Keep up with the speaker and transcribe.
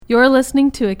You're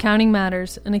listening to Accounting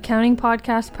Matters, an accounting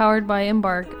podcast powered by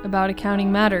Embark about accounting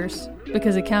matters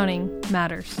because accounting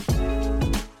matters.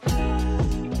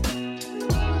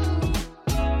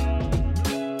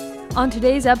 On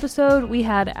today's episode, we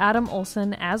had Adam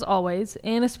Olson, as always,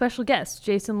 and a special guest,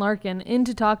 Jason Larkin, in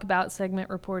to talk about segment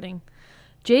reporting.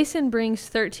 Jason brings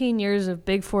 13 years of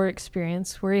Big Four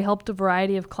experience where he helped a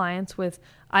variety of clients with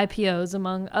IPOs,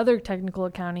 among other technical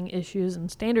accounting issues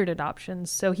and standard adoptions,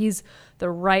 so he's the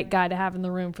right guy to have in the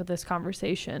room for this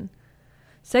conversation.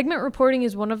 Segment reporting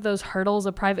is one of those hurdles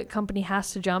a private company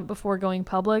has to jump before going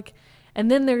public,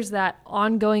 and then there's that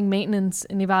ongoing maintenance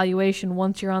and evaluation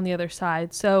once you're on the other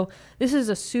side. So this is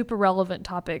a super relevant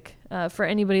topic for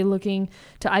anybody looking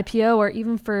to IPO or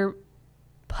even for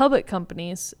public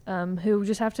companies who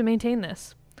just have to maintain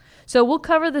this. So we'll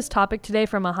cover this topic today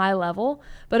from a high level,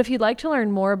 but if you'd like to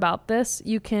learn more about this,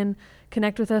 you can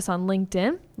connect with us on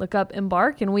LinkedIn, look up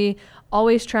Embark, and we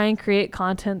always try and create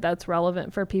content that's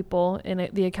relevant for people in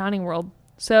the accounting world.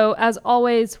 So as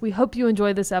always, we hope you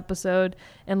enjoy this episode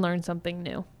and learn something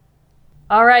new.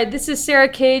 All right, this is Sarah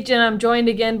Cage, and I'm joined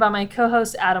again by my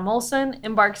co-host Adam Olson,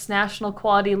 Embark's National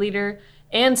Quality Leader,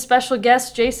 and special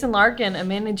guest Jason Larkin, a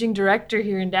Managing Director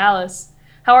here in Dallas.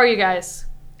 How are you guys?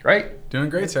 Great. Doing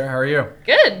great, Sarah. How are you?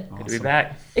 Good. Awesome. Good to be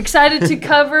back. Excited to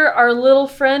cover our little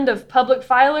friend of public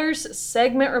filers,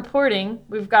 segment reporting.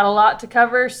 We've got a lot to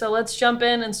cover, so let's jump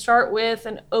in and start with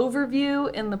an overview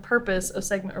and the purpose of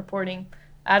segment reporting.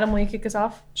 Adam, will you kick us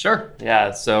off? Sure. Yeah.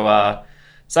 So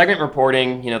segment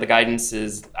reporting, the guidance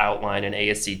is outlined in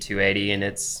ASC 280, and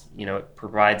it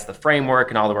provides the framework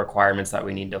and all the requirements that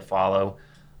we need to follow.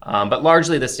 But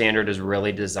largely the standard is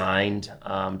really designed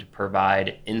to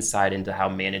provide insight into how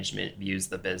management views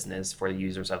the business for the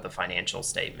users of the financial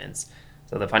statements.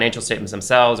 So the financial statements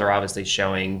themselves are obviously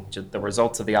showing the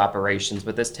results of the operations,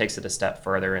 but this takes it a step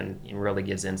further and really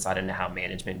gives insight into how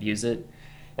management views it.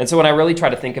 And so when I really try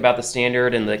to think about the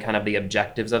standard and the kind of the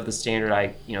objectives of the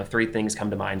standard, three things come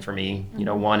to mind for me.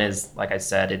 One is, like I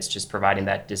said, it's just providing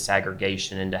that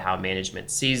disaggregation into how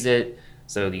management sees it,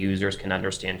 so the users can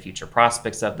understand future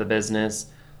prospects of the business.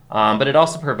 But it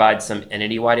also provides some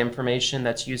entity-wide information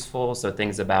that's useful. So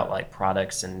things about like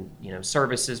products and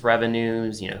services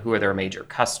revenues, who are their major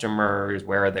customers,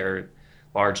 where are their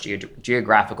large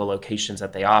geographical locations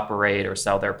that they operate or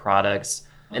sell their products.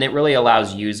 And it really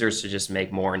allows users to just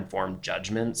make more informed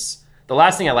judgments. The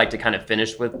last thing I like to kind of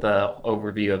finish with the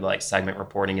overview of like segment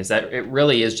reporting is that it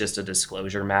really is just a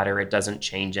disclosure matter. It doesn't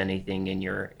change anything in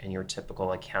your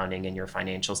typical accounting and your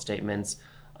financial statements.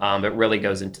 It really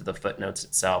goes into the footnotes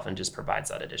itself and just provides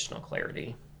that additional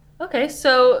clarity. Okay,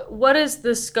 so what is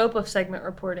the scope of segment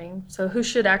reporting? So who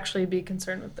should actually be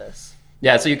concerned with this?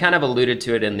 Yeah, so you kind of alluded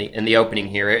to it in the opening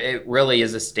here. It really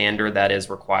is a standard that is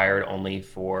required only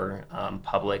for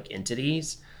public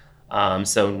entities.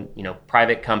 So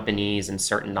private companies and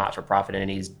certain not-for-profit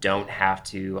entities don't have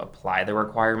to apply the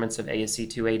requirements of ASC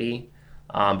 280,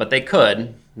 but they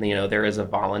could. There is a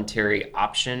voluntary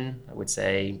option. I would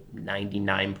say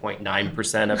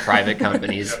 99.9% of private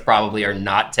companies probably are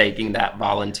not taking that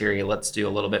voluntary, let's do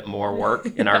a little bit more work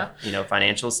in our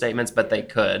financial statements, but they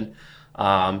could.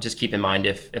 Just keep in mind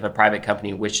if a private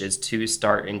company wishes to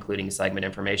start including segment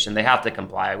information, they have to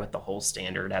comply with the whole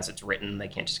standard as it's written. They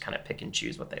can't just kind of pick and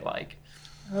choose what they like.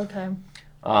 Okay.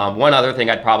 One other thing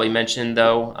I'd probably mention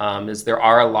though is there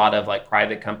are a lot of like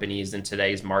private companies in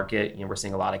today's market. We're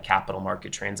seeing a lot of capital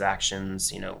market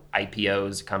transactions,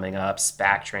 IPOs coming up,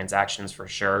 SPAC transactions for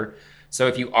sure. So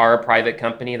if you are a private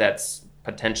company that's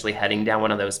potentially heading down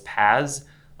one of those paths,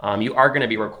 you are going to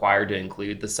be required to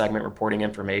include the segment reporting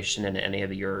information in any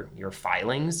of your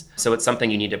filings. So it's something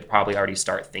you need to probably already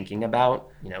start thinking about,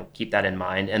 keep that in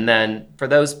mind. And then for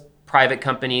those private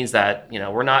companies that,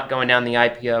 we're not going down the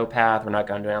IPO path, we're not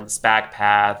going down the SPAC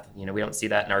path, we don't see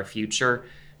that in our future.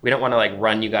 We don't want to like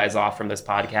run you guys off from this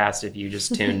podcast if you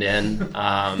just tuned in.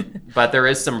 But there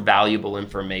is some valuable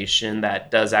information that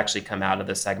does actually come out of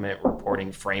the segment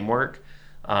reporting framework.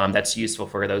 That's useful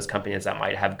for those companies that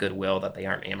might have goodwill that they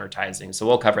aren't amortizing. So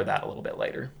we'll cover that a little bit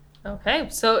later. Okay,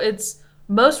 so it's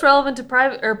most relevant to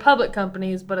private or public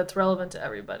companies, but it's relevant to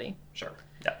everybody. Sure.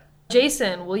 Yeah.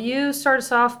 Jason, will you start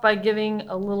us off by giving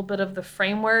a little bit of the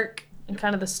framework and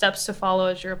kind of the steps to follow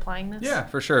as you're applying this? Yeah,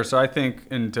 for sure. So I think,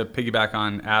 and to piggyback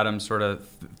on Adam's sort of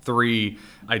three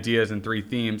ideas and three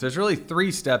themes, there's really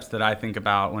three steps that I think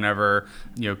about whenever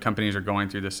companies are going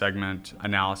through the segment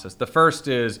analysis. The first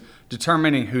is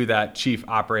determining who that chief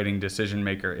operating decision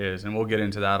maker is, and we'll get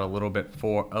into that a little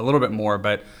bit more.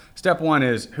 But step one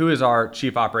is, who is our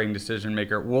chief operating decision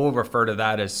maker? We'll refer to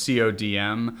that as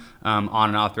CODM on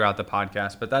and off throughout the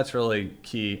podcast, but that's really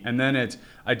key. And then it's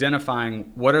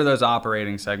identifying what are those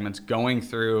operating segments, going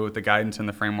through the guidance and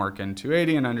the framework in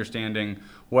 280 and understanding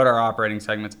what are operating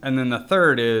segments. And then the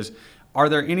third is, are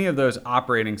there any of those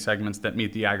operating segments that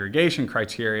meet the aggregation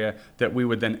criteria that we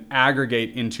would then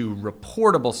aggregate into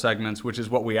reportable segments, which is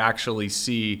what we actually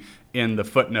see in the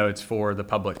footnotes for the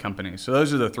public companies. So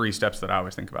those are the three steps that I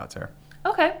always think about, Sarah.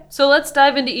 Okay, so let's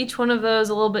dive into each one of those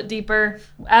a little bit deeper.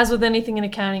 As with anything in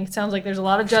accounting, it sounds like there's a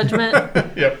lot of judgment.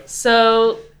 Yep.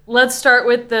 So let's start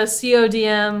with the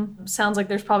CODM. Sounds like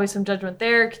there's probably some judgment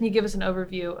there. Can you give us an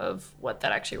overview of what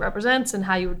that actually represents and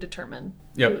how you would determine?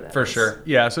 Yep, for sure.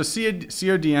 Yeah, so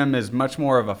CODM is much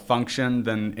more of a function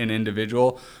than an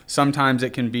individual. Sometimes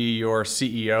it can be your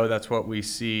CEO. That's what we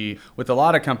see with a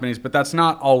lot of companies, but that's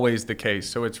not always the case.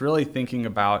 So it's really thinking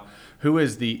about who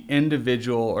is the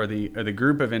individual or the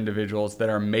group of individuals that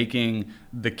are making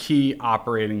the key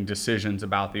operating decisions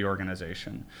about the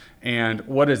organization. And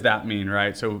what does that mean,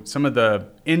 right? So some of the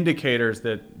indicators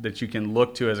that you can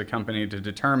look to as a company to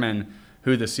determine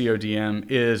who the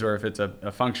CODM is, or if it's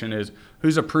a function, is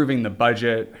who's approving the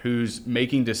budget, who's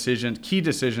making key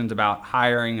decisions about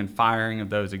hiring and firing of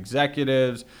those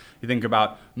executives. You think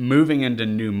about moving into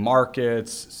new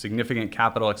markets, significant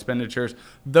capital expenditures,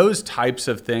 those types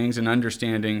of things, and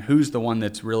understanding who's the one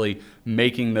that's really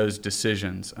making those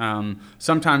decisions.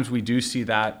 Sometimes we do see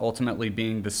that ultimately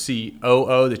being the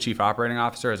COO, the Chief Operating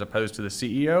Officer, as opposed to the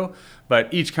CEO,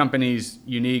 but each company's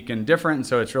unique and different, and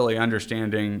so it's really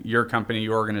understanding your company,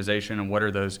 your organization, and what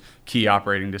are those key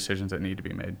operating decisions that need to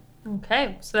be made.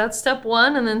 Okay, so that's step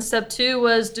one, and then step two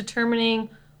was determining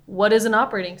what is an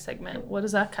operating segment? What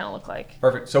does that kind of look like?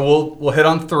 Perfect. So we'll hit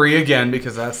on three again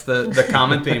because that's the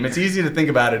common theme. It's easy to think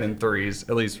about it in threes,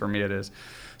 at least for me it is.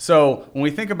 So when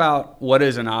we think about what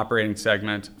is an operating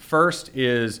segment, first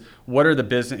is what are the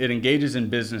business, it engages in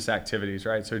business activities,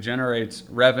 right? So it generates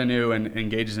revenue and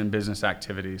engages in business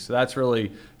activities. So that's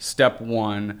really step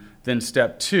one. Then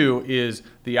step two is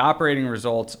the operating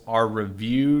results are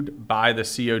reviewed by the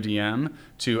CODM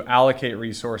to allocate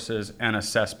resources and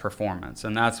assess performance.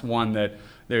 And that's one that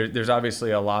there's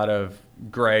obviously a lot of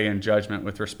gray and judgment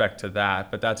with respect to that,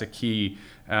 but that's a key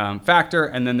factor.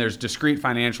 And then there's discrete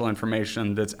financial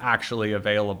information that's actually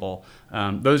available.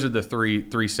 Those are the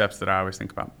three steps that I always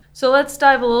think about. So let's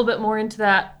dive a little bit more into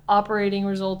that. Operating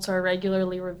results are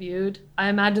regularly reviewed. I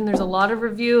imagine there's a lot of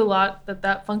review, a lot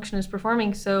that function is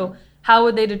performing. So how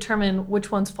would they determine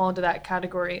which ones fall into that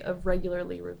category of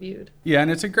regularly reviewed? Yeah,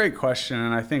 and it's a great question.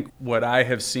 And I think what I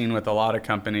have seen with a lot of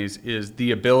companies is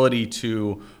the ability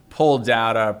to pull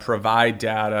data, provide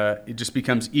data. It just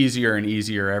becomes easier and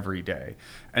easier every day.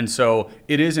 And so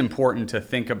it is important to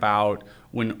think about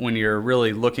when you're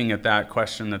really looking at that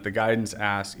question that the guidance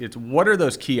asks, it's what are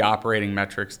those key operating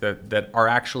metrics that are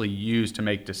actually used to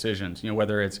make decisions,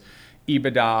 whether it's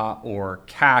EBITDA or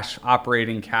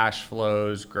operating cash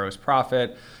flows, gross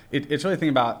profit. It's really thinking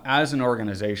about, as an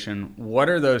organization, what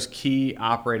are those key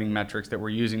operating metrics that we're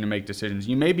using to make decisions?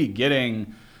 You may be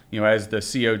getting, as the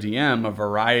CODM, a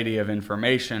variety of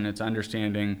information. It's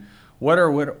understanding what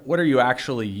are you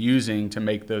actually using to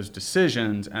make those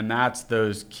decisions, and that's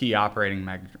those key operating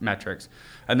metrics.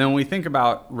 And then when we think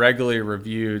about regularly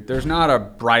reviewed, there's not a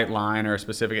bright line or a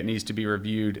specific, it needs to be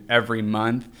reviewed every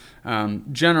month.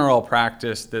 General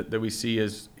practice that we see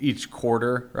is each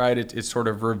quarter, right? It's sort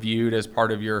of reviewed as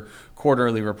part of your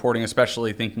quarterly reporting,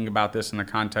 especially thinking about this in the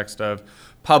context of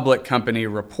public company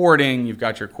reporting. You've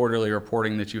got your quarterly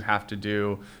reporting that you have to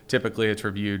do. Typically, it's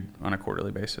reviewed on a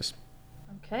quarterly basis.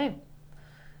 Okay.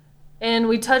 And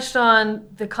we touched on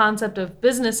the concept of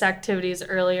business activities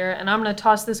earlier, and I'm going to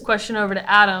toss this question over to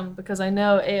Adam because I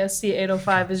know ASC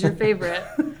 805 is your favorite.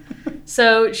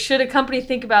 So should a company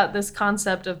think about this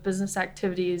concept of business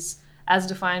activities as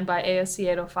defined by ASC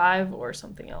 805 or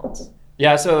something else?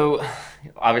 Yeah, so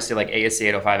obviously like ASC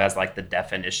 805 has like the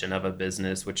definition of a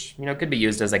business, which could be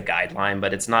used as a guideline,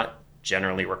 but it's not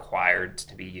generally required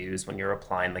to be used when you're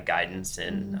applying the guidance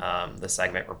in the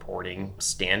segment reporting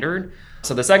standard.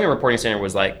 So the segment reporting standard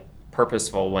was like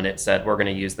purposeful when it said we're going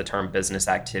to use the term business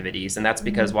activities. And that's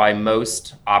because why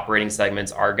most operating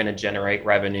segments are going to generate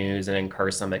revenues and incur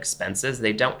some expenses.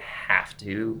 They don't have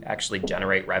to actually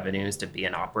generate revenues to be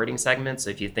an operating segment. So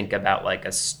if you think about like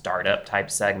a startup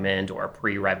type segment or a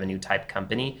pre-revenue type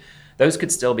company, those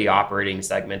could still be operating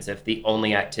segments if the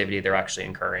only activity they're actually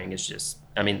incurring is just,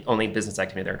 only business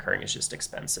activity they're incurring is just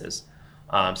expenses.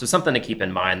 So something to keep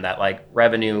in mind that like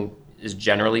revenue is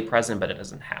generally present, but it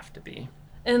doesn't have to be.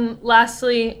 And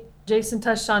lastly, Jason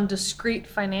touched on discrete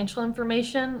financial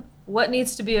information. What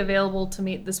needs to be available to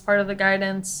meet this part of the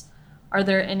guidance? Are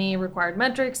there any required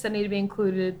metrics that need to be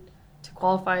included to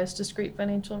qualify as discrete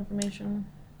financial information?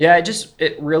 Yeah,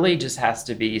 it really just has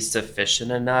to be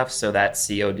sufficient enough so that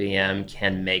CODM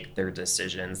can make their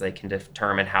decisions. They can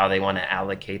determine how they want to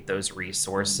allocate those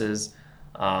resources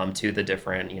to the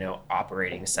different,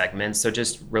 operating segments. So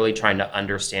just really trying to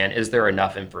understand, is there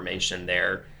enough information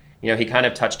there? He kind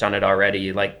of touched on it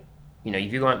already. Like,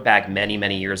 if you went back many,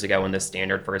 many years ago when the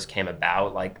standard first came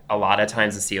about, like a lot of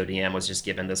times the CODM was just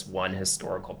given this one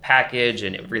historical package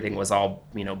and everything was all,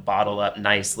 bottled up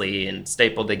nicely and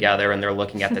stapled together, and they're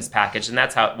looking at this package and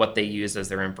that's what they use as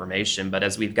their information. But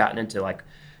as we've gotten into like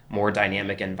more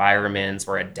dynamic environments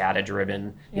or a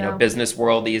data-driven, business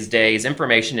world these days,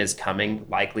 information is coming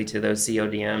likely to those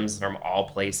CODMs from all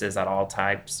places at all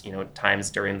types, times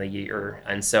during the year.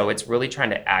 And so it's really trying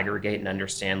to aggregate and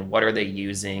understand what are they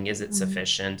using? Is it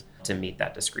sufficient to meet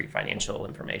that discrete financial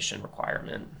information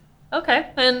requirement? Okay,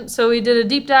 and so we did a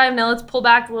deep dive. Now let's pull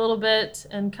back a little bit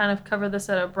and kind of cover this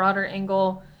at a broader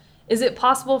angle. Is it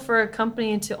possible for a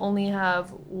company to only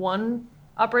have one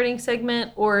operating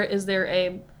segment, or is there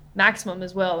a maximum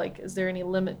as well? Like, is there any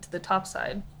limit to the top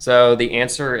side? So the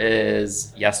answer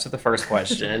is yes to the first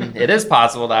question. It is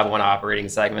possible to have one operating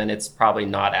segment. It's probably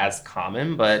not as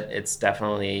common, but it's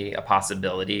definitely a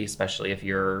possibility, especially if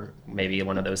you're maybe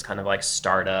one of those kind of like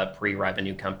startup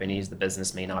pre-revenue companies. The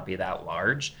business may not be that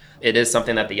large. It is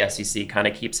something that the SEC kind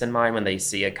of keeps in mind when they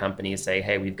see a company say,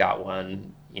 hey, we've got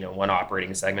one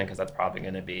operating segment, because that's probably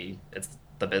going to be, it's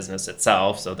the business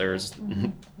itself. So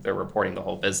they're reporting the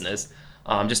whole business.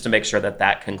 Just to make sure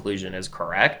that conclusion is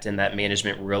correct and that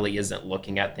management really isn't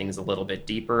looking at things a little bit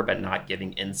deeper but not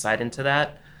giving insight into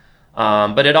that.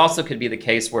 But it also could be the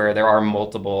case where there are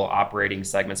multiple operating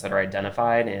segments that are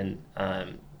identified,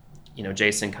 and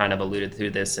Jason kind of alluded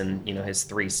to this in his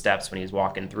 3 steps when he's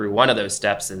walking through. One of those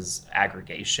steps is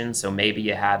aggregation. So maybe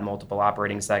you had multiple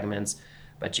operating segments,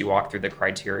 but you walk through the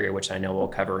criteria, which I know we'll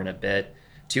cover in a bit,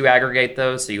 to aggregate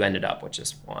those, so you ended up with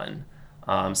just one.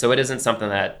 So it isn't something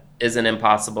that isn't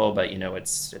impossible, but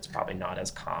it's probably not as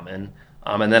common.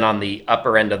 And then on the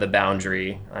upper end of the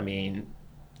boundary,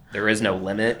 there is no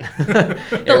limit.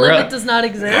 The limit does not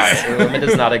exist. Right, the limit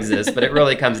does not exist, but it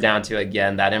really comes down to,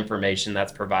 again, that information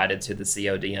that's provided to the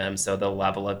CODM. So the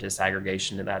level of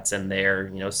disaggregation that's in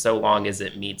there, so long as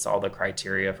it meets all the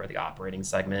criteria for the operating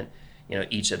segment,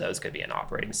 each of those could be an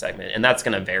operating segment. And that's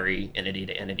going to vary entity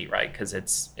to entity, right? Because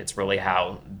it's really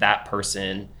how that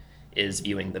person is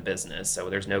viewing the business. So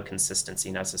there's no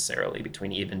consistency necessarily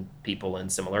between even people in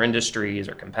similar industries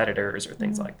or competitors or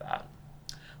things like that.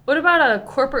 What about a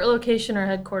corporate location or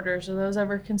headquarters? Are those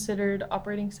ever considered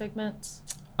operating segments?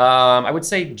 I would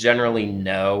say generally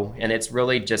no. And it's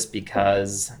really just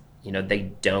because,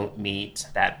 they don't meet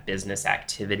that business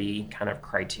activity kind of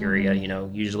criteria.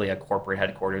 Usually a corporate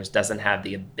headquarters doesn't have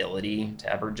the ability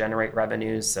to ever generate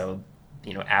revenues. So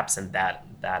absent that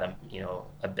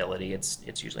ability,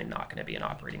 it's usually not going to be an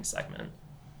operating segment.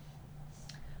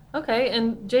 Okay,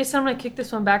 and Jason, I'm going to kick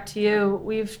this one back to you.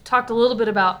 We've talked a little bit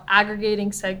about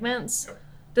aggregating segments. Yep.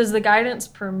 Does the guidance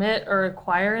permit or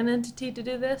require an entity to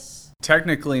do this?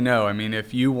 Technically, no.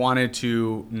 If you wanted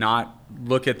to not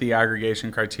look at the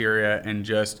aggregation criteria and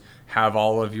just have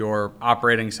all of your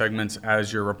operating segments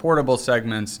as your reportable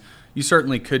segments, you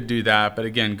certainly could do that. But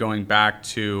again, going back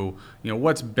to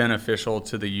what's beneficial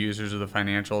to the users of the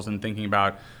financials and thinking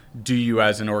about, do you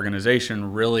as an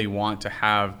organization really want to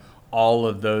have all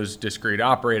of those discrete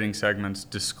operating segments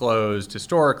disclosed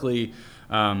historically,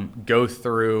 go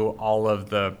through all of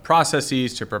the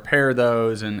processes to prepare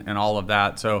those and all of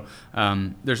that. So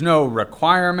there's no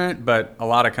requirement, but a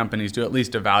lot of companies do at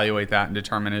least evaluate that and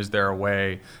determine, is there a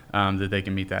way that they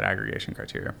can meet that aggregation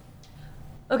criteria.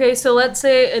 Okay, so let's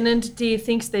say an entity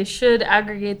thinks they should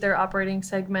aggregate their operating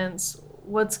segments.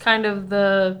 What's kind of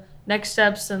the next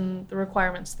steps and the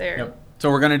requirements there? Yep. So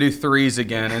we're going to do 3s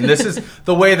again. And this is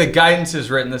the way the guidance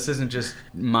is written. This isn't just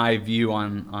my view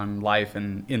on life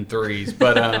in 3s,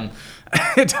 but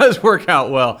it does work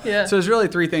out well. Yeah. So there's really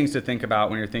 3 things to think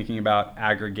about when you're thinking about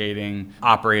aggregating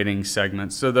operating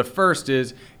segments. So the first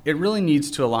is, it really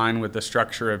needs to align with the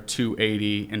structure of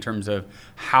 280 in terms of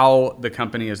how the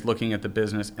company is looking at the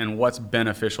business and what's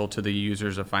beneficial to the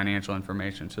users of financial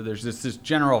information. So there's this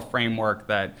general framework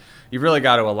that you've really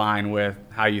got to align with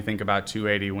how you think about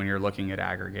 280 when you're looking looking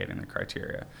at aggregating the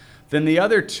criteria. Then the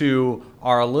other two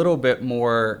are a little bit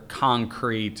more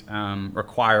concrete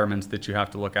requirements that you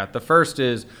have to look at. The first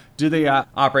is, do the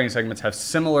operating segments have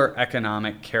similar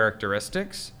economic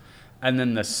characteristics? And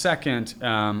then the second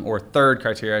or third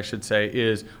criteria, I should say,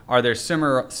 is, are there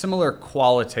similar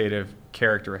qualitative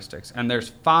characteristics? And there's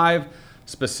 5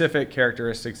 specific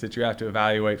characteristics that you have to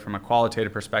evaluate from a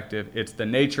qualitative perspective. It's the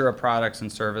nature of products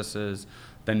and services,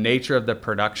 the nature of the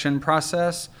production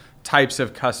process, types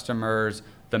of customers,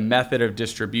 the method of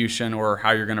distribution or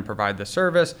how you're going to provide the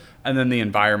service, and then the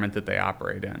environment that they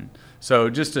operate in. So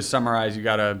just to summarize, you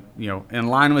got to, in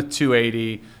line with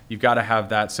 280, you've got to have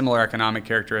that similar economic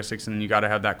characteristics, and you got to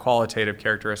have that qualitative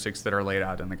characteristics that are laid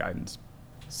out in the guidance.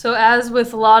 So as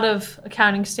with a lot of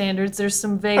accounting standards, there's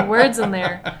some vague words in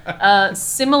there.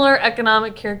 Similar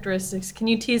economic characteristics. Can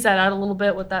you tease that out a little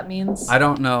bit, what that means? I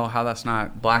don't know how that's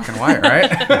not black and white,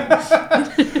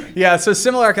 right? Yeah, so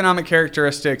similar economic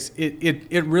characteristics,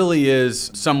 it really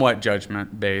is somewhat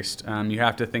judgment-based. You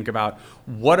have to think about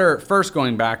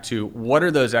going back to what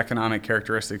are those economic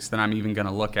characteristics that I'm even going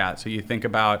to look at. So you think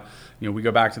about, we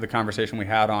go back to the conversation we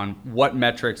had on what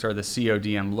metrics are the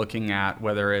CODM looking at,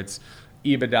 whether it's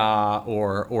EBITDA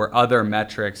or other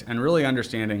metrics, and really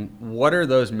understanding what are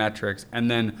those metrics,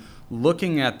 and then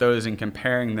looking at those and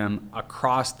comparing them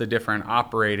across the different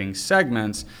operating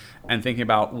segments and thinking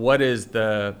about what is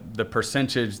the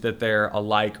percentage that they're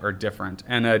alike or different.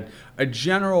 And a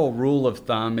general rule of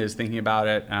thumb is thinking about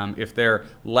it, if they're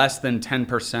less than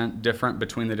 10% different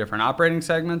between the different operating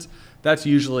segments, that's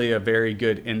usually a very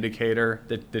good indicator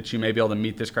that you may be able to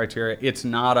meet this criteria. It's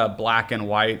not a black and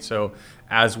white. So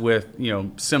as with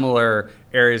similar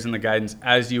areas in the guidance,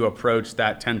 as you approach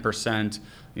that 10%,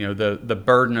 the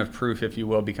burden of proof, if you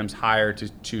will, becomes higher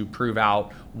to prove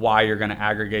out why you're going to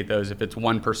aggregate those. If it's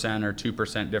 1% or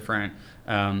 2% different,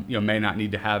 may not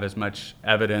need to have as much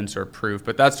evidence or proof.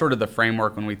 But that's sort of the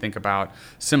framework when we think about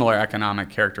similar economic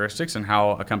characteristics and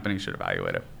how a company should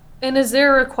evaluate it. And is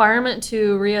there a requirement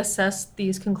to reassess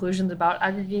these conclusions about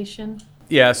aggregation?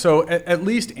 Yeah, so at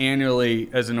least annually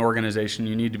as an organization,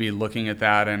 you need to be looking at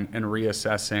that and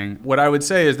reassessing. What I would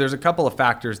say is there's a couple of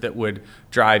factors that would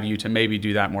drive you to maybe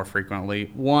do that more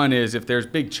frequently. One is if there's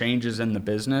big changes in the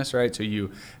business, right? So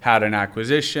you had an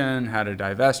acquisition, had a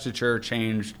divestiture,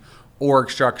 changed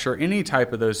org structure, any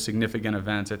type of those significant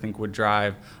events, I think would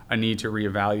drive a need to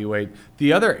reevaluate.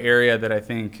 The other area that I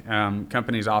think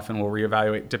companies often will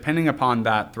reevaluate, depending upon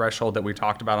that threshold that we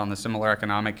talked about on the similar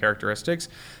economic characteristics,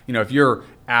 if you're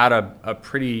at a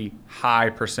pretty high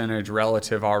percentage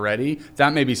relative already,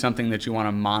 that may be something that you want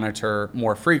to monitor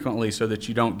more frequently so that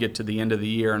you don't get to the end of the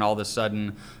year and all of a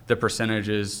sudden the percentage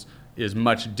is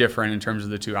much different in terms of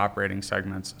the two operating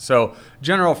segments. So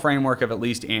general framework of at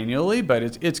least annually, but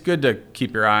it's good to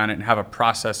keep your eye on it and have a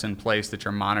process in place that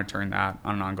you're monitoring that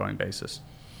on an ongoing basis.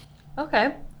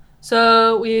 Okay.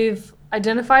 So we've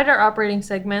identified our operating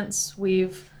segments.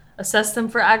 We've assessed them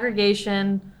for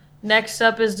aggregation. Next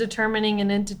up is determining an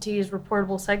entity's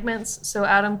reportable segments. So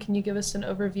Adam, can you give us an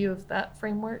overview of that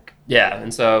framework? Yeah,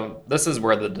 and so this is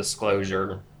where the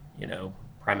disclosure,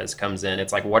 premise comes in.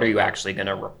 It's like, what are you actually going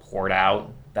to report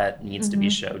out that needs to be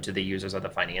showed to the users of the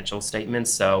financial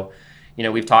statements? So,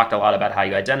 we've talked a lot about how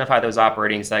you identify those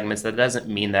operating segments. That doesn't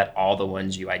mean that all the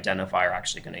ones you identify are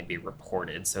actually going to be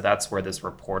reported. So that's where this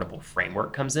reportable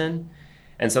framework comes in.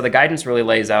 And so the guidance really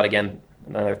lays out, again,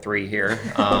 another 3 here.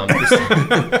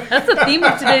 That's the theme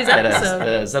of today's episode. It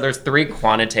is. So there's 3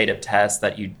 quantitative tests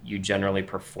that you generally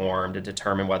perform to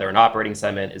determine whether an operating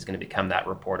segment is going to become that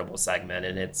reportable segment.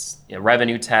 And it's a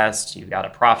revenue test, you've got a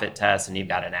profit test, and you've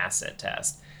got an asset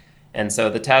test. And so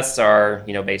the tests are,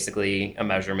 basically a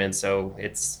measurement. So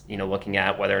it's, looking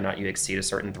at whether or not you exceed a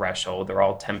certain threshold. They're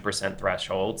all 10%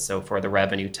 thresholds. So for the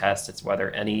revenue test, it's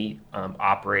whether any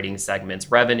operating segment's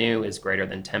revenue is greater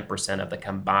than 10% of the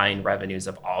combined revenues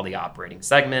of all the operating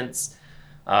segments.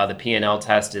 The P&L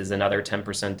test is another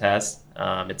 10% test.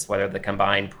 It's whether the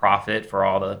combined profit for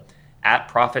all the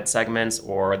at-profit segments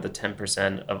or the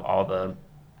 10% of all the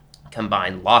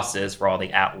combined losses for all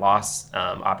the at-loss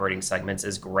operating segments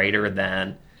is greater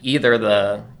than either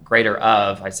the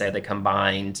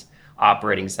combined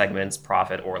operating segments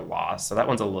profit or loss. So that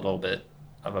one's a little bit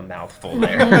of a mouthful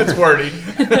there. That's wordy.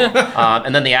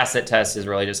 And then the asset test is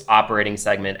really just operating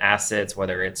segment assets,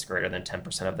 whether it's greater than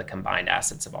 10% of the combined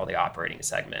assets of all the operating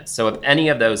segments. So if any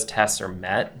of those tests are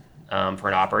met for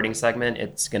an operating segment,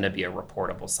 it's going to be a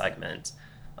reportable segment.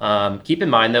 Keep in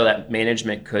mind, though, that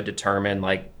management could determine,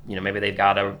 maybe they've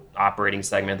got an operating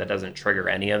segment that doesn't trigger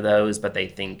any of those, but they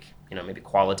think, maybe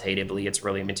qualitatively it's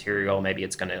really material. Maybe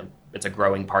it's a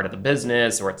growing part of the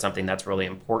business, or it's something that's really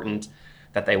important.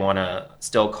 that they want to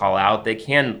still call out, they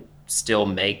can still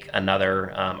make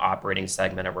another operating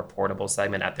segment a reportable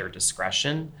segment at their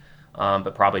discretion,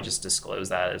 but probably just disclose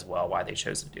that as well, why they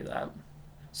chose to do that.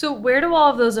 So where do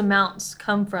all of those amounts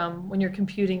come from when you're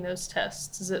computing those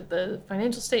tests? Is it the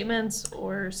financial statements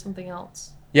or something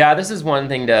else? Yeah, this is one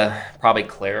thing to probably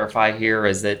clarify here,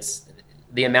 is that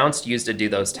the amounts used to do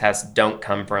those tests don't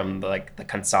come from like the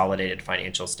consolidated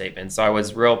financial statements. So I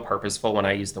was real purposeful when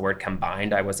I used the word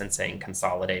combined. I wasn't saying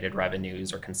consolidated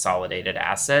revenues or consolidated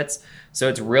assets. So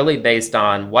it's really based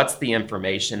on what's the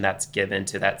information that's given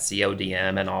to that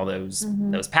CODM and all those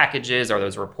those packages or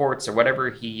those reports or whatever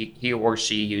he or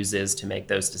she uses to make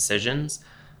those decisions.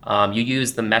 You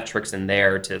use the metrics in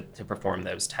there to perform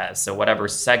those tests. So whatever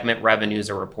segment revenues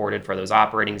are reported for those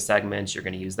operating segments, you're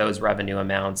going to use those revenue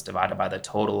amounts divided by the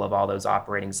total of all those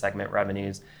operating segment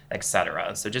revenues, et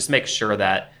cetera. So just make sure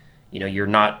that, you're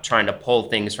not trying to pull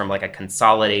things from like a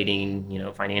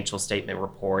consolidating, financial statement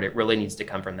report. It really needs to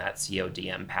come from that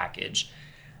CODM package.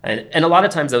 And a lot of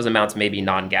times those amounts may be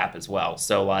non-GAAP as well.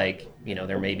 So like,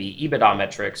 there may be EBITDA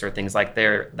metrics or things like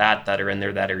that are in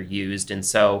there that are used. And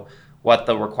so what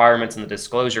the requirements and the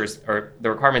disclosures, or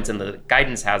the requirements and the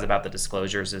guidance has about the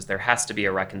disclosures, is there has to be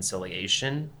a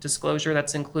reconciliation disclosure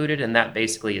that's included, and that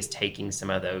basically is taking some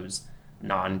of those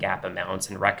non-GAAP amounts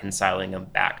and reconciling them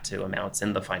back to amounts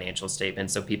in the financial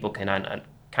statement so people can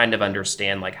kind of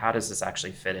understand, like, how does this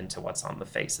actually fit into what's on the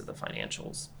face of the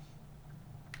financials.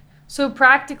 So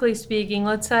practically speaking,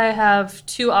 let's say I have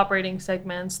two operating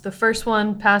segments. The first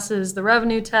one passes the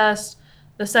revenue test.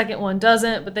 The second one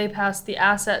doesn't, but they pass the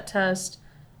asset test.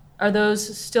 Are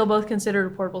those still both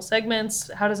considered reportable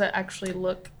segments? How does that actually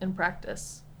look in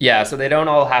practice? Yeah, so they don't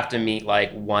all have to meet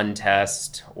like one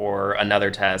test or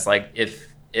another test. Like if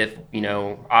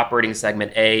operating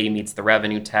segment A meets the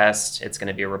revenue test, it's going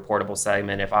to be a reportable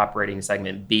segment. If operating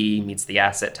segment B meets the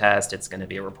asset test, it's going to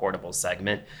be a reportable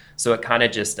segment. So it kind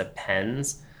of just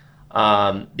depends.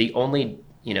 The only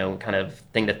kind of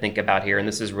thing to think about here, and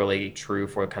this is really true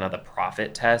for kind of the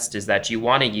profit test, is that you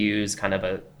want to use kind of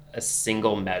a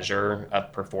single measure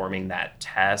of performing that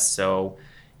test. So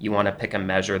you want to pick a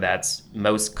measure that's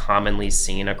most commonly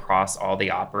seen across all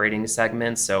the operating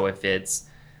segments. So if it's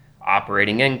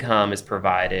operating income is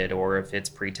provided, or if it's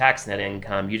pre-tax net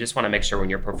income, you just want to make sure when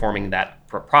you're performing that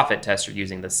profit test, you're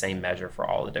using the same measure for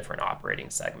all the different operating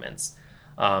segments.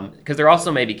 Because there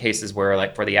also may be cases where,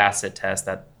 like for the asset test,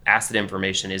 that asset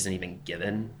information isn't even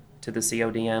given to the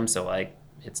CODM. So like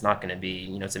it's not going to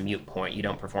be, it's a moot point. You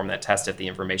don't perform that test if the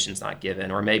information's not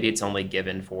given, or maybe it's only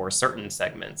given for certain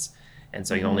segments. And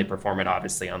so you only perform it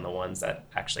obviously on the ones that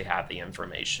actually have the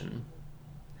information.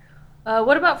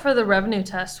 What about for the revenue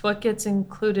test? What gets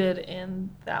included in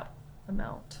that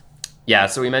amount? Yeah,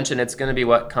 so we mentioned it's going to be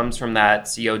what comes from that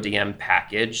CODM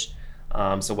package.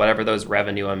 So whatever those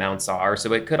revenue amounts are.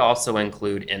 So it could also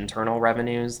include internal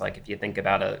revenues. Like if you think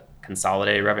about a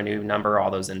consolidated revenue number,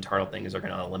 all those internal things are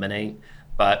going to eliminate.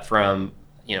 But from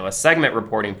a segment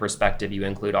reporting perspective, you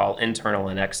include all internal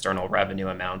and external revenue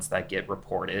amounts that get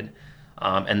reported.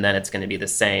 And then it's going to be the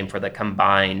same for the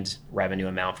combined revenue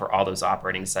amount for all those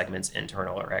operating segments,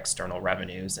 internal or external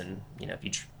revenues. And if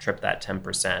you trip that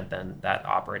 10%, then that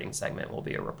operating segment will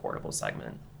be a reportable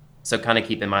segment. So kind of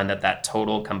keep in mind that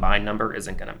total combined number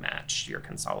isn't going to match your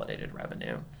consolidated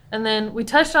revenue. And then we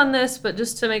touched on this, but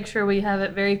just to make sure we have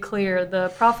it very clear, the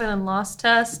profit and loss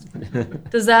test,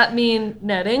 does that mean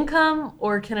net income,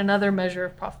 or can another measure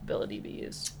of profitability be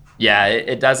used? Yeah,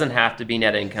 it doesn't have to be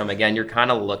net income. Again, you're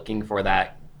kind of looking for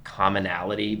that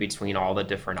commonality between all the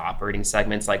different operating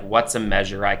segments. Like what's a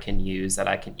measure I can use that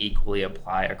I can equally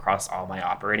apply across all my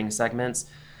operating segments?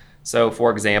 So, for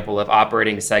example, if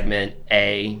operating segment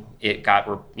A, it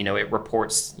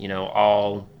reports,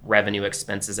 all revenue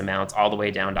expenses amounts all the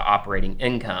way down to operating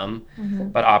income,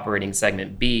 but operating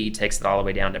segment B takes it all the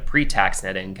way down to pre-tax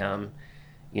net income.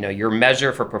 Your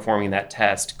measure for performing that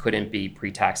test couldn't be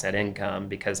pre-tax net income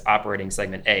because operating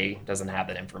segment A doesn't have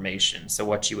that information. So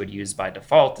what you would use by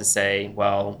default to say,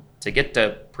 well, to get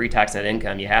to pre-tax net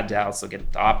income, you had to also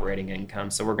get the operating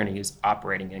income. So we're going to use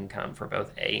operating income for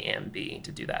both A and B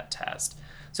to do that test.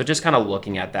 So just kind of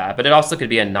looking at that. But it also could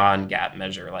be a non-GAAP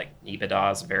measure, like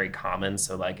EBITDA is very common.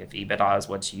 So like if EBITDA is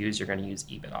what's used, you're going to use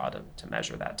EBITDA to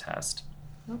measure that test.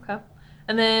 Okay.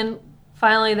 And then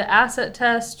finally, the asset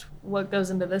test, what goes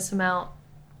into this amount?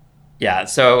 Yeah,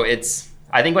 so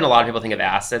I think when a lot of people think of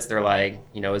assets, they're like,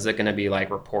 is it going to be like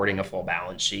reporting a full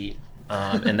balance sheet?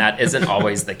 And that isn't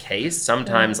always the case.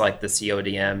 Sometimes like the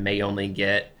CODM may only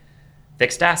get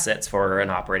fixed assets for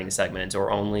an operating segment, or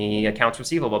only accounts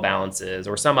receivable balances,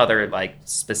 or some other like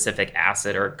specific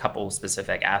asset or a couple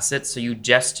specific assets. So you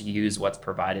just use what's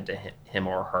provided to him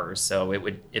or her. So it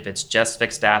would, if it's just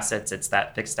fixed assets, it's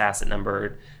that fixed asset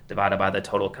number divided by the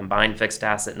total combined fixed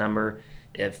asset number.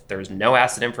 If there's no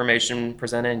asset information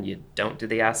presented, you don't do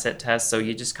the asset test. So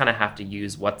you just kind of have to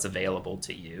use what's available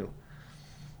to you.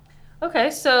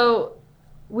 Okay, so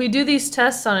we do these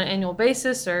tests on an annual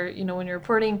basis, or, when you're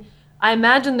reporting. I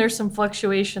imagine there's some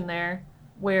fluctuation there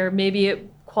where maybe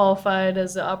it qualified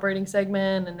as an operating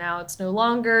segment and now it's no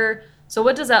longer. So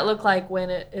what does that look like when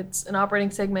it's an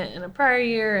operating segment in a prior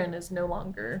year and is no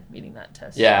longer meeting that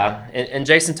test? Yeah, and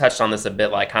Jason touched on this a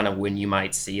bit, like kind of when you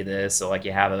might see this. So like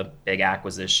you have a big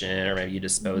acquisition, or maybe you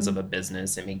dispose of a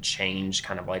business. It may change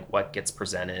kind of like what gets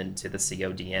presented to the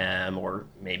CODM, or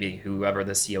maybe whoever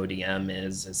the CODM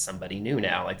is somebody new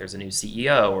now. Like there's a new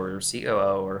CEO or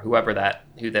COO or whoever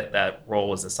that role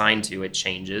was assigned to, it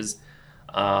changes.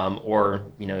 Or,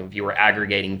 if you were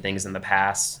aggregating things in the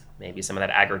past, maybe some of that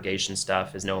aggregation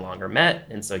stuff is no longer met,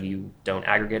 and so you don't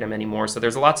aggregate them anymore. So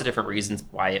there's lots of different reasons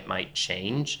why it might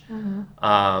change.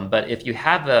 But if you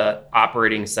have an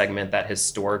operating segment that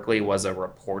historically was a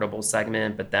reportable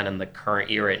segment, but then in the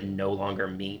current year it no longer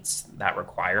meets that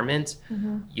requirement,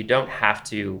 you don't have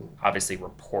to obviously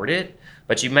report it,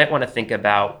 but you might want to think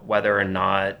about whether or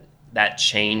not that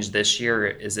change this year,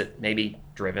 is it maybe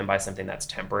driven by something that's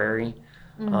temporary?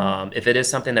 If it is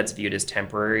something that's viewed as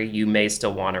temporary, you may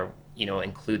still want to,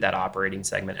 include that operating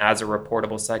segment as a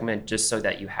reportable segment, just so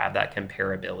that you have that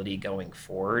comparability going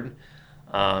forward.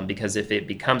 Because if it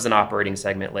becomes an operating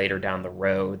segment later down the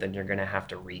road, then you're going to have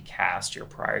to recast your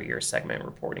prior year segment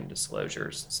reporting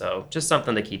disclosures. So just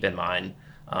something to keep in mind,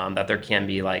 that there can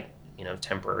be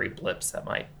temporary blips that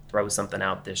might throw something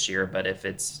out this year. But if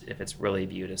it's really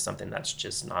viewed as something that's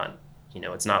just not,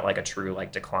 it's not like a true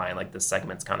decline, like the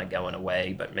segment's kind of going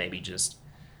away, but maybe just,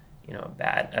 a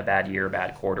bad year, a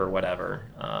bad quarter, whatever,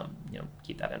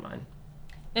 keep that in mind.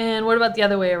 And what about the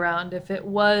other way around? If it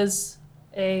was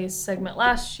a segment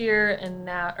last year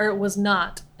or it was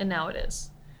not, and now it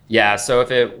is? Yeah, so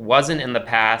if it wasn't in the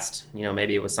past,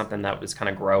 maybe it was something that was kind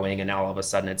of growing and now all of a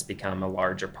sudden it's become a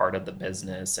larger part of the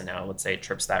business, and now let's say it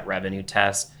trips that revenue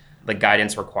test, the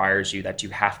guidance requires you that you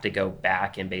have to go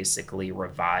back and basically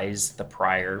revise the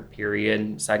prior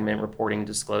period segment reporting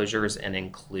disclosures and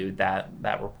include that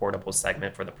reportable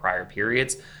segment for the prior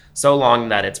periods, so long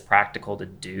that it's practical to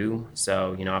do.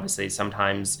 So, obviously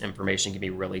sometimes information can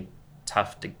be really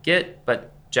tough to get,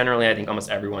 but generally I think almost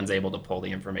everyone's able to pull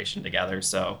the information together.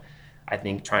 So I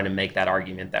think trying to make that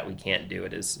argument that we can't do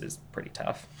it is pretty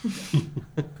tough.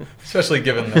 Especially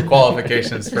given the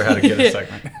qualifications for how to get a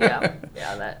segment.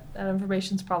 yeah, that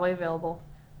information's probably available.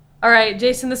 All right,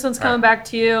 Jason, this one's coming back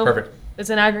to you. Perfect. It's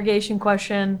an aggregation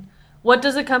question. What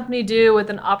does a company do with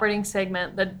an operating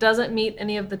segment that doesn't meet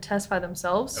any of the tests by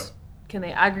themselves? Yep. Can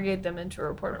they aggregate them into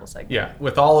a reportable segment? Yeah,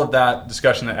 with all of that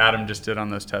discussion that Adam just did on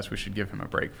those tests, we should give him a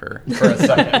break for a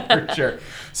second, for sure.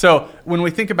 So when we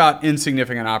think about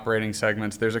insignificant operating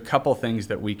segments, there's a couple things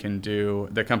that we can do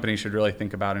that companies should really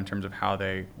think about in terms of how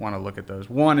they want to look at those.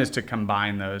 One is to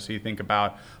combine those. So you think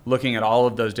about looking at all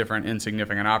of those different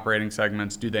insignificant operating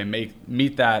segments. Do they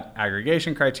meet that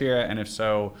aggregation criteria? And if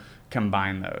so,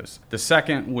 combine those. The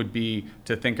second would be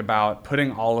to think about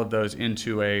putting all of those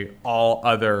into a all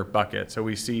other bucket. So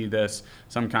we see this,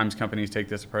 sometimes companies take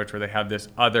this approach where they have this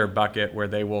other bucket where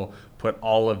they will put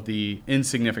all of the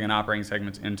insignificant operating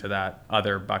segments into that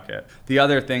other bucket. The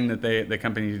other thing that the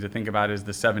company need to think about is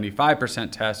the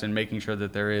 75% test, and making sure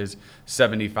that there is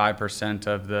 75%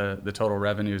 of the total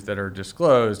revenues that are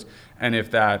disclosed. And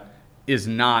if that is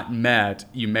not met,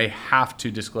 you may have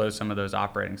to disclose some of those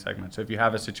operating segments. So if you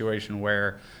have a situation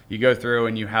where you go through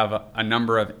and you have a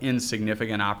number of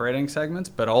insignificant operating segments,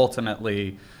 but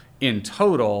ultimately in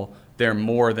total they're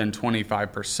more than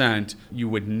 25%, you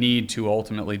would need to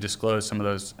ultimately disclose some of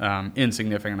those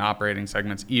insignificant operating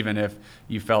segments, even if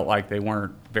you felt like they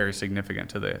weren't very significant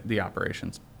to the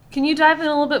operations. Can you dive in a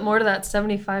little bit more to that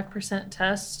 75%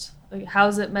 test? Like, how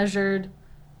is it measured,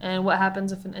 and what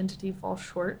happens if an entity falls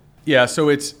short? Yeah, so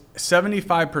it's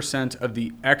 75% of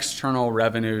the external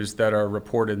revenues that are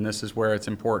reported, and this is where it's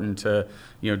important to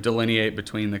delineate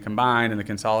between the combined and the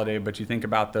consolidated. But you think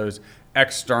about those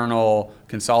external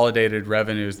consolidated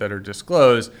revenues that are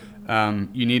disclosed,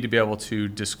 you need to be able to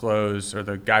disclose, or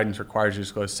the guidance requires you to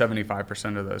disclose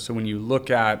 75% of those. So when you look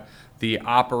at the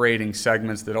operating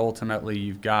segments that ultimately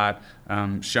you've got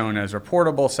shown as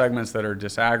reportable segments that are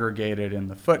disaggregated in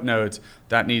the footnotes,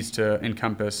 that needs to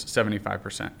encompass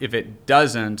 75%. If it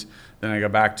doesn't, then I go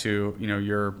back to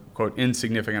your quote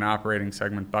insignificant operating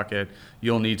segment bucket.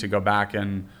 You'll need to go back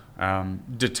and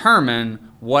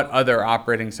determine what other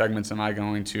operating segments am I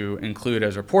going to include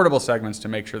as reportable segments to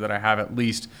make sure that I have at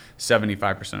least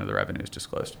 75% of the revenues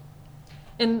disclosed.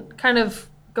 And kind of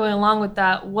going along with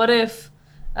that, what if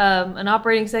an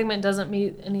operating segment doesn't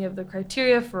meet any of the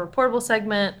criteria for a reportable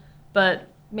segment, but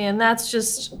man, that's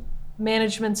just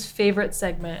management's favorite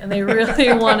segment and they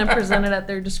really want to present it at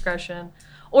their discretion,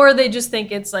 or they just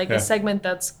think it's like a segment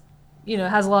that's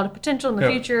has a lot of potential in the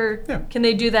future. Can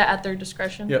they do that at their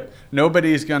discretion? Yep.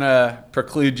 Nobody's going to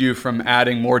preclude you from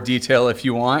adding more detail if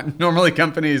you want. Normally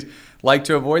companies like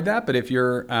to avoid that, but if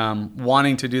you're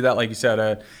wanting to do that, like you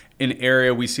said, an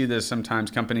area, we see this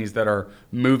sometimes, companies that are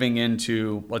moving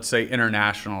into, let's say,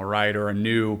 international, right, or a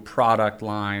new product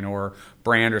line or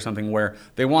brand or something where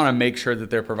they want to make sure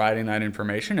that they're providing that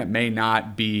information. It may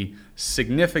not be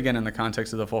significant in the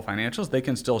context of the full financials. They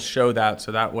can still show that,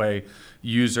 so that way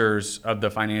users of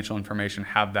the financial information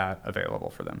have that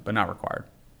available for them, but not required.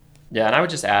 Yeah, and I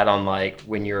would just add on, like,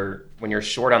 when you're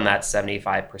short on that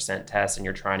 75% test and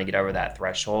you're trying to get over that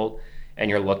threshold, and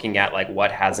you're looking at like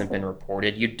what hasn't been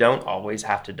reported, you don't always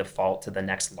have to default to the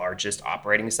next largest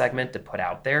operating segment to put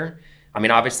out there. I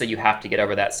mean, obviously you have to get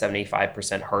over that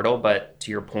 75% hurdle, but to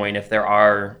your point, if there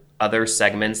are other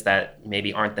segments that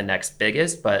maybe aren't the next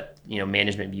biggest, but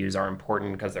management views are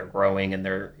important because they're growing and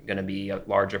they're going to be a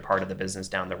larger part of the business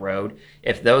down the road,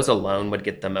 if those alone would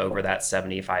get them over that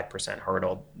 75%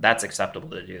 hurdle, that's acceptable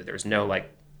to do. There's no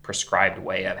like prescribed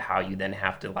way of how you then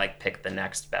have to like pick the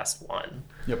next best one.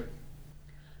 Yep.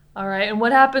 All right, and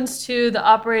what happens to the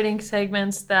operating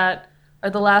segments that are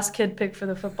the last kid picked for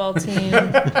the football team?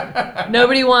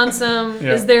 Nobody wants them. Yep.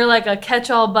 Is there like a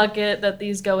catch-all bucket that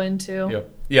these go into? Yep.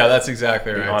 Yeah, that's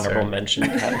exactly right. Honorable mention.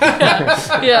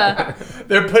 Yeah.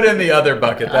 They're put in the other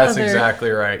bucket. That's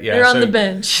exactly right. Yeah. They're on the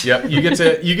bench. Yep. You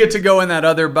get to go in that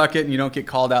other bucket, and you don't get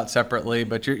called out separately,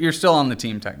 but you're still on the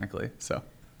team technically. So.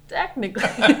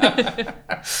 Technically.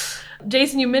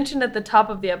 Jason, you mentioned at the top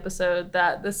of the episode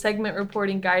that the segment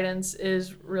reporting guidance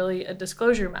is really a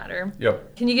disclosure matter.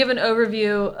 Yep. Can you give an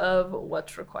overview of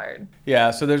what's required? Yeah,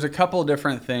 so there's a couple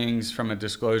different things from a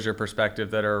disclosure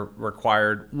perspective that are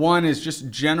required. One is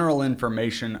just general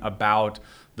information about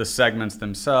the segments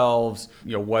themselves,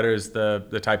 what is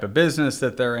the type of business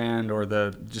that they're in, or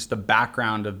just the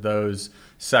background of those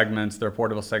segments, the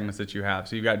reportable segments that you have.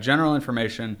 So you've got general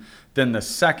information. Then the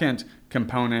second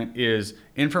component is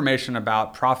information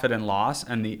about profit and loss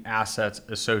and the assets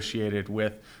associated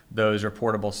with those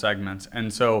reportable segments.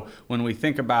 And so when we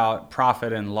think about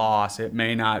profit and loss, it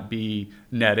may not be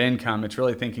net income. It's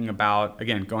really thinking about,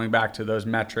 again, going back to those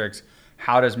metrics.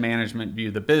 How does management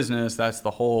view the business? That's the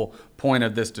whole point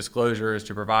of this disclosure, is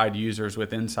to provide users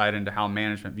with insight into how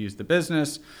management views the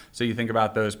business. So you think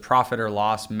about those profit or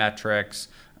loss metrics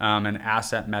and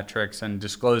asset metrics, and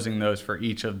disclosing those for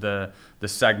each of the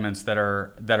segments that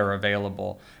are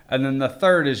available. And then the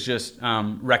third is just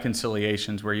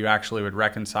reconciliations, where you actually would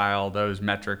reconcile those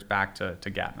metrics back to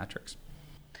GAAP metrics.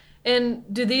 And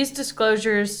do these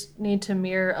disclosures need to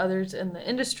mirror others in the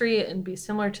industry and be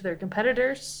similar to their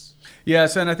competitors?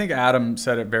 Yes, and I think Adam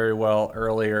said it very well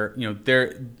earlier.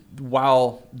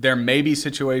 While there may be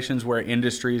situations where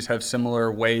industries have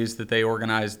similar ways that they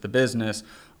organize the business,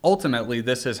 ultimately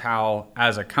this is how,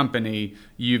 as a company,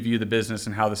 you view the business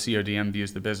and how the CODM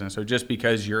views the business. So just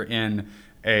because you're in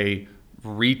a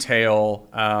retail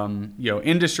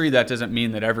industry, that doesn't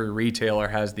mean that every retailer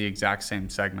has the exact same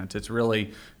segment. It's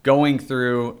really going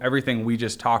through everything we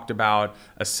just talked about,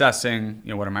 assessing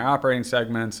what are my operating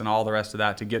segments and all the rest of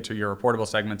that to get to your reportable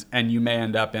segments, and you may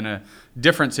end up in a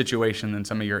different situation than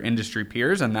some of your industry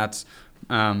peers, and that's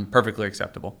perfectly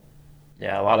acceptable.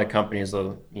 Yeah, a lot of companies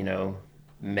will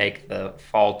make the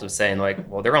fault of saying like,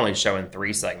 well, they're only showing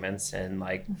 3 segments, and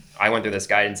like I went through this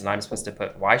guidance and I'm supposed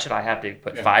to why should I have to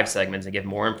put 5 segments and give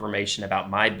more information about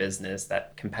my business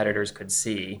that competitors could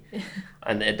see?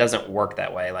 And it doesn't work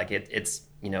that way. Like it's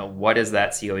what is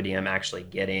that CODM actually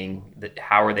getting?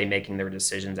 How are they making their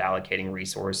decisions, allocating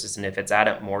resources? And if it's at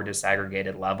a more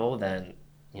disaggregated level, then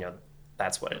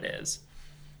that's what it is.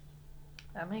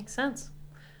 That makes sense.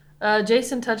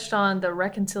 Jason touched on the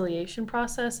reconciliation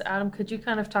process. Adam, could you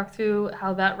kind of talk through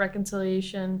how that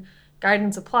reconciliation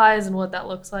guidance applies and what that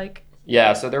looks like?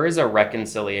 Yeah, so there is a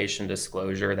reconciliation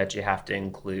disclosure that you have to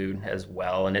include as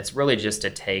well. And it's really just to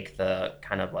take the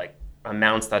kind of like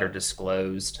amounts that are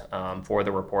disclosed for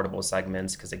the reportable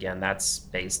segments, because again, that's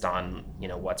based on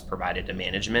what's provided to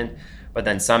management, but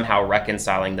then somehow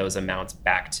reconciling those amounts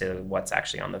back to what's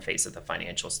actually on the face of the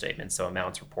financial statement. So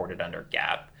amounts reported under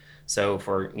GAAP. So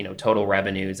for total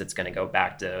revenues, it's going to go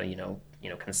back to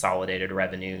consolidated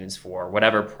revenues for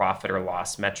whatever profit or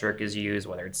loss metric is used,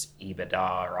 whether it's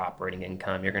EBITDA or operating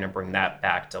income. You're going to bring that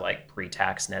back to like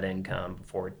pre-tax net income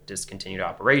before discontinued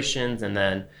operations, and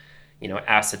then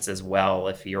assets as well.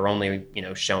 If you're only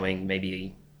showing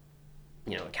maybe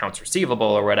accounts receivable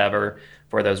or whatever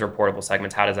for those reportable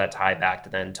segments, how does that tie back to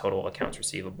then total accounts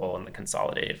receivable and the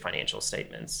consolidated financial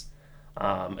statements?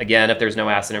 Again, if there's no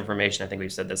asset information, I think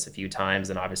we've said this a few times,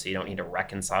 and obviously you don't need to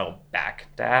reconcile back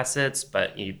to assets,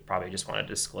 but you probably just want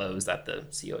to disclose that the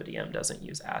CODM doesn't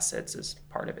use assets as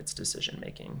part of its decision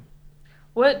making.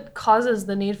 What causes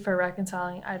the need for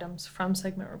reconciling items from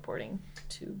segment reporting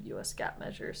to U.S. GAAP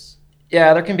measures?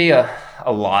 Yeah, there can be a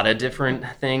lot of different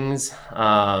things.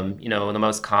 The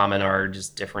most common are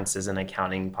just differences in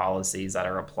accounting policies that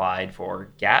are applied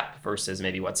for GAAP versus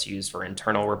maybe what's used for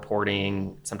internal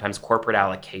reporting. Sometimes corporate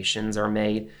allocations are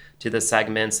made to the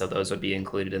segment, so those would be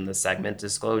included in the segment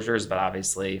disclosures. But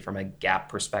obviously, from a GAAP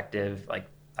perspective, like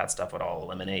that stuff would all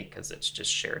eliminate because it's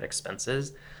just shared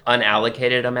expenses.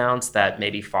 Unallocated amounts that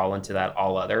maybe fall into that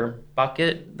all other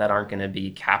bucket that aren't going to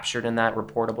be captured in that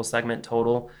reportable segment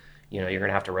total. You're going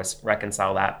to have to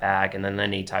reconcile that back, and then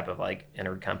any type of like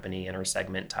intercompany,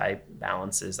 intersegment type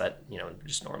balances that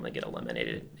just normally get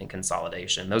eliminated in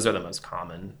consolidation. Those are the most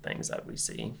common things that we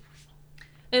see.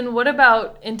 And what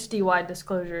about entity-wide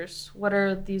disclosures? What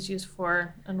are these used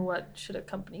for, and what should a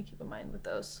company keep in mind with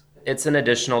those? It's an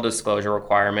additional disclosure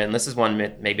requirement, and this is one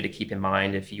maybe to keep in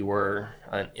mind if you were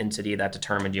an entity that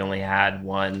determined you only had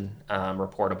one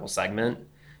reportable segment.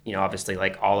 Obviously,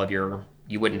 like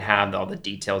you wouldn't have all the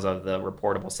details of the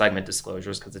reportable segment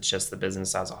disclosures because it's just the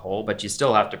business as a whole, but you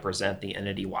still have to present the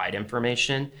entity-wide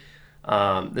information.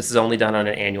 This is only done on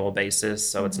an annual basis,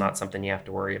 so it's not something you have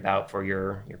to worry about for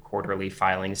your quarterly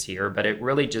filings here, but it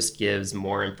really just gives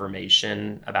more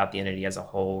information about the entity as a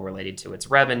whole related to its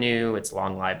revenue, its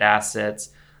long-lived assets.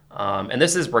 And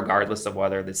this is regardless of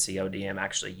whether the CODM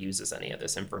actually uses any of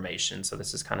this information. So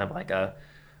this is kind of like a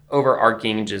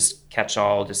overarching just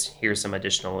catch-all, just here's some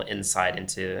additional insight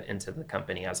into the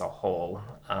company as a whole.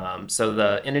 So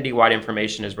the entity-wide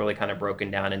information is really kind of broken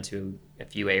down into a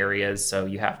few areas. So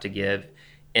you have to give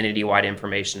entity-wide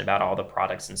information about all the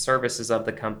products and services of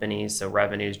the company. So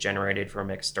revenues generated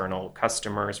from external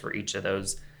customers for each of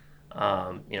those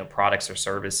products or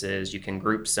services. You can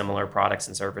group similar products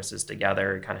and services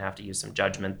together. You kind of have to use some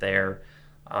judgment there.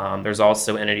 There's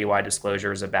also entity-wide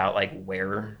disclosures about like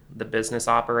where the business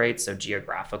operates, so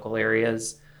geographical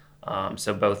areas.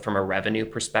 So both from a revenue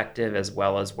perspective as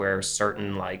well as where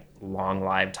certain like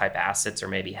long-lived type assets are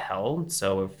maybe held.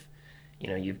 So if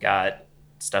you've got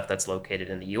stuff that's located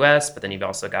in the U.S., but then you've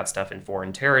also got stuff in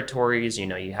foreign territories,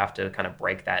 you have to kind of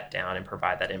break that down and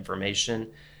provide that information.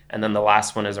 And then the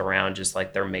last one is around just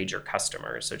like their major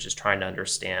customers. So just trying to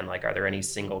understand like, are there any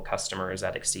single customers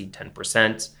that exceed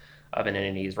 10% of an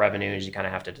entity's revenues? You kind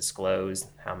of have to disclose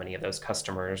how many of those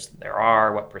customers there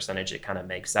are, what percentage it kind of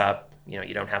makes up.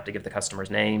 You don't have to give the customers'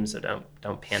 names, so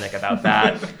don't panic about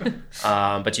that.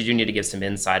 But you do need to give some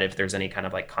insight if there's any kind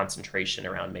of like concentration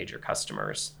around major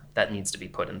customers that needs to be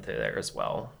put into there as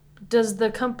well. Does the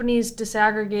company's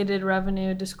disaggregated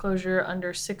revenue disclosure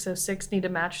under 606 need to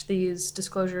match these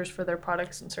disclosures for their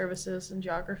products and services and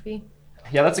geography?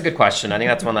 Yeah, that's a good question. I think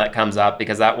that's one that comes up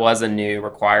because that was a new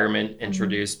requirement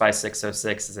introduced by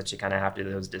 606, is that you kind of have to do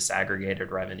those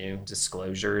disaggregated revenue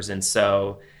disclosures. And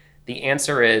so the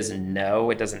answer is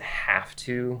no, it doesn't have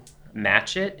to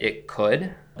match it. It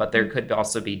could, but there could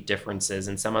also be differences.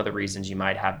 And some of the reasons you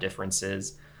might have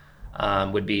differences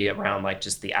would be around like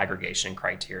just the aggregation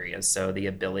criteria. So the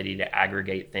ability to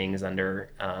aggregate things under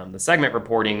the segment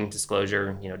reporting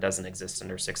disclosure, doesn't exist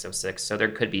under 606. So there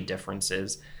could be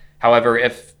differences. However,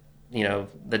 if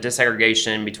the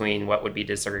disaggregation between what would be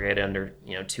disaggregated under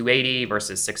 280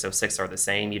 versus 606 are the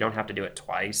same, you don't have to do it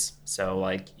twice. So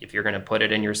like if you're going to put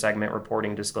it in your segment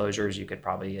reporting disclosures, you could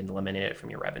probably eliminate it from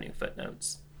your revenue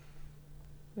footnotes.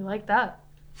 We like that.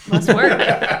 Less work.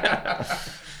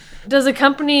 Does a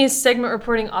company's segment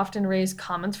reporting often raise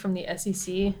comments from the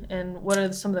SEC, and what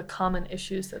are some of the common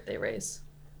issues that they raise?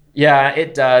 Yeah,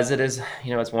 it does. It is,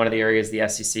 it's one of the areas the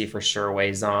SEC for sure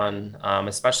weighs on,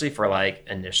 especially for like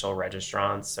initial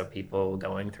registrants. So people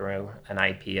going through an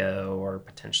IPO or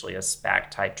potentially a SPAC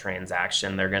type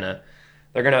transaction, they're going to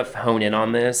they're going to hone in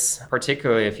on this,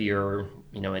 particularly if you're,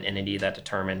 an entity that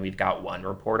determined we've got one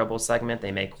reportable segment.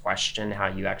 They may question how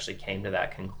you actually came to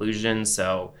that conclusion.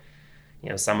 So,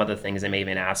 some of the things they may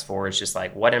even ask for is just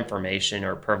like what information,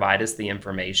 or provide us the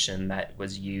information that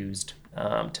was used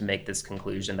to make this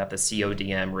conclusion, that the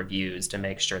CODM reviews to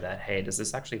make sure that, hey, does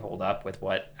this actually hold up with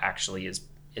what actually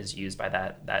is used by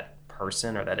that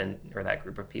person or that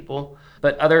group of people.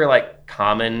 But other like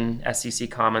common SEC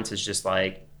comments is just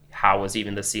like, how was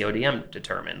even the CODM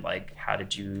determined? Like, how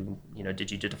did you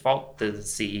default the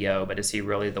CEO, but is he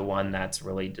really the one that's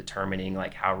really determining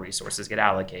like how resources get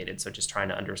allocated? So just trying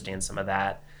to understand some of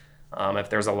that. If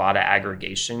there's a lot of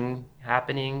aggregation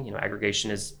happening, aggregation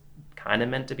is kind of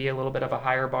meant to be a little bit of a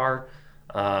higher bar.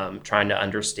 Trying to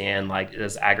understand, like,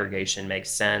 does aggregation make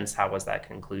sense? How was that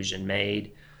conclusion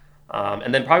made?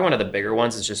 And then probably one of the bigger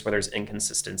ones is just where there's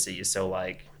inconsistencies. So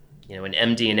like, in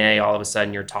MD&A, all of a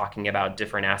sudden you're talking about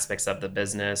different aspects of the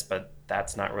business, but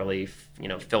that's not really,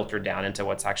 filtered down into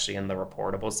what's actually in the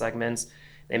reportable segments.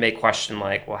 They may question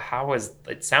like, well,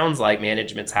 it sounds like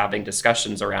management's having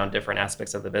discussions around different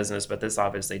aspects of the business, but this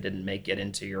obviously didn't make it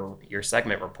into your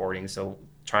segment reporting. So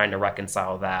trying to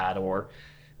reconcile that, or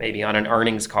maybe on an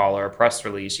earnings call or a press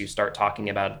release, you start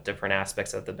talking about different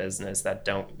aspects of the business that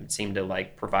don't seem to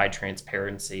like provide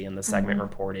transparency in the segment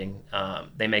reporting.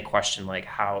 They may question like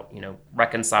how,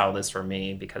 reconcile this for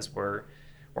me, because we're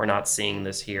not seeing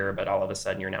this here, but all of a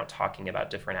sudden you're now talking about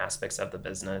different aspects of the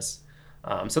business.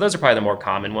 So those are probably the more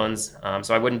common ones.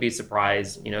 So I wouldn't be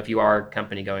surprised, if you are a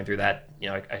company going through that,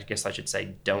 I guess I should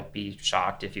say, don't be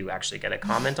shocked if you actually get a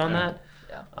comment on that.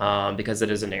 Yeah. Because it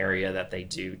is an area that they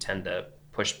do tend to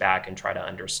push back and try to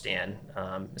understand,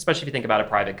 especially if you think about a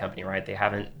private company, right? They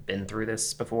haven't been through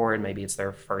this before, and maybe it's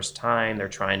their first time. They're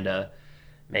trying to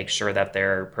make sure that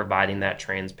they're providing that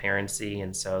transparency,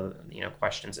 and so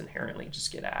questions inherently just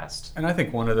get asked. And I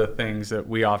think one of the things that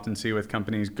we often see with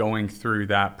companies going through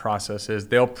that process is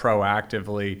they'll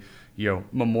proactively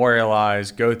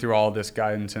memorialize, go through all this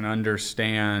guidance and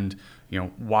understand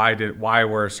why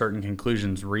were certain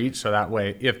conclusions reached, so that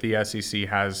way if the SEC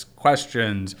has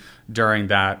questions during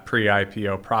that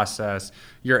pre-IPO process,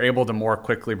 you're able to more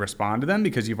quickly respond to them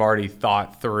because you've already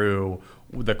thought through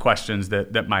the questions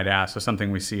that might ask. So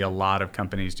something we see a lot of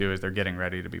companies do as they're getting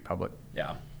ready to be public.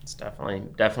 Yeah, it's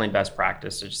definitely best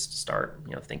practice to just start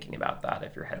thinking about that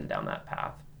if you're heading down that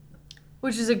path.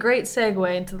 Which is a great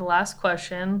segue into the last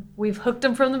question. We've hooked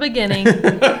them from the beginning.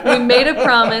 We made a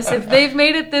promise. If they've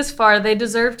made it this far, they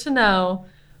deserve to know,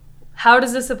 how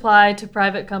does this apply to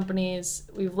private companies?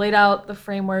 We've laid out the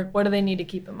framework. What do they need to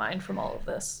keep in mind from all of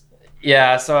this?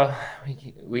 Yeah, so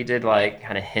we did like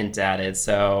kind of hint at it.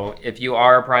 So if you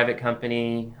are a private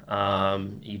company,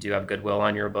 you do have goodwill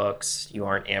on your books. You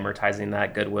aren't amortizing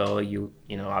that goodwill.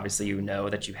 Obviously you know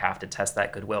that you have to test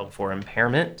that goodwill for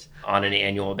impairment on an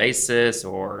annual basis,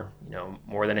 or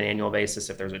more than an annual basis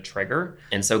if there's a trigger.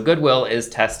 And so goodwill is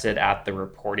tested at the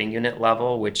reporting unit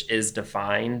level, which is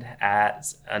defined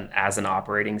as an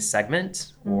operating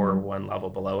segment, or one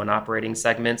level below an operating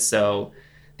segment. So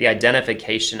the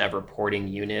identification of reporting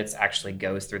units actually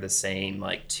goes through the same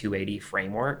 280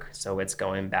 framework. So it's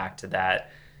going back to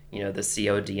that, the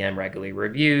CODM regularly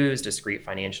reviews, discrete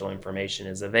financial information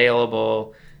is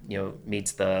available,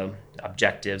 meets the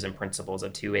objectives and principles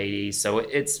of 280. So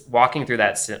it's walking through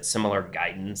that similar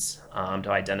guidance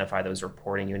to identify those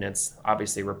reporting units.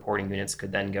 Obviously, reporting units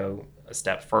could then go a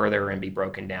step further and be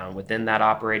broken down within that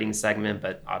operating segment,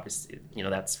 but obviously,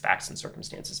 that's facts and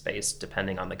circumstances based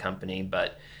depending on the company.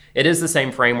 But it is the same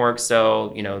framework.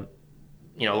 So,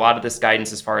 a lot of this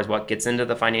guidance as far as what gets into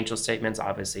the financial statements,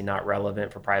 obviously not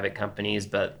relevant for private companies,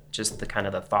 but just the kind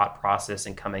of the thought process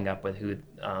and coming up with who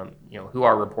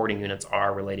our reporting units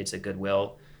are related to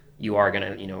goodwill, you are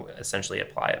going to, essentially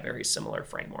apply a very similar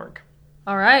framework.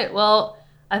 All right. Well,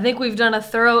 I think we've done a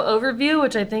thorough overview,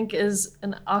 which I think is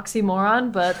an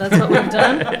oxymoron, but that's what we've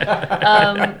done.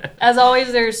 As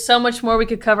always, there's so much more we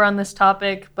could cover on this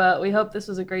topic, but we hope this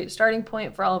was a great starting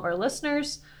point for all of our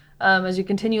listeners. As you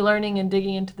continue learning and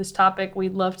digging into this topic,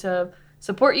 we'd love to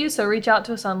support you. So reach out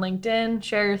to us on LinkedIn,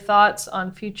 share your thoughts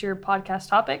on future podcast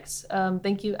topics.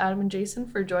 Thank you, Adam and Jason,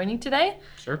 for joining today.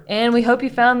 Sure. And we hope you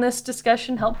found this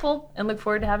discussion helpful and look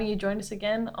forward to having you join us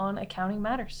again on Accounting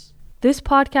Matters. This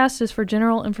podcast is for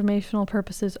general informational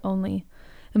purposes only.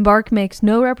 Embark makes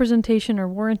no representation or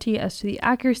warranty as to the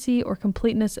accuracy or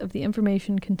completeness of the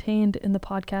information contained in the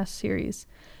podcast series,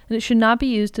 and it should not be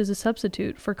used as a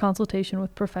substitute for consultation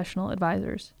with professional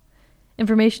advisors.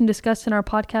 Information discussed in our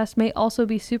podcast may also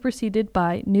be superseded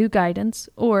by new guidance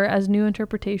or as new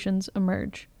interpretations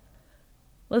emerge.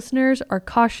 Listeners are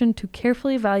cautioned to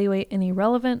carefully evaluate any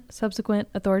relevant, subsequent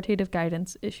authoritative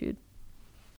guidance issued.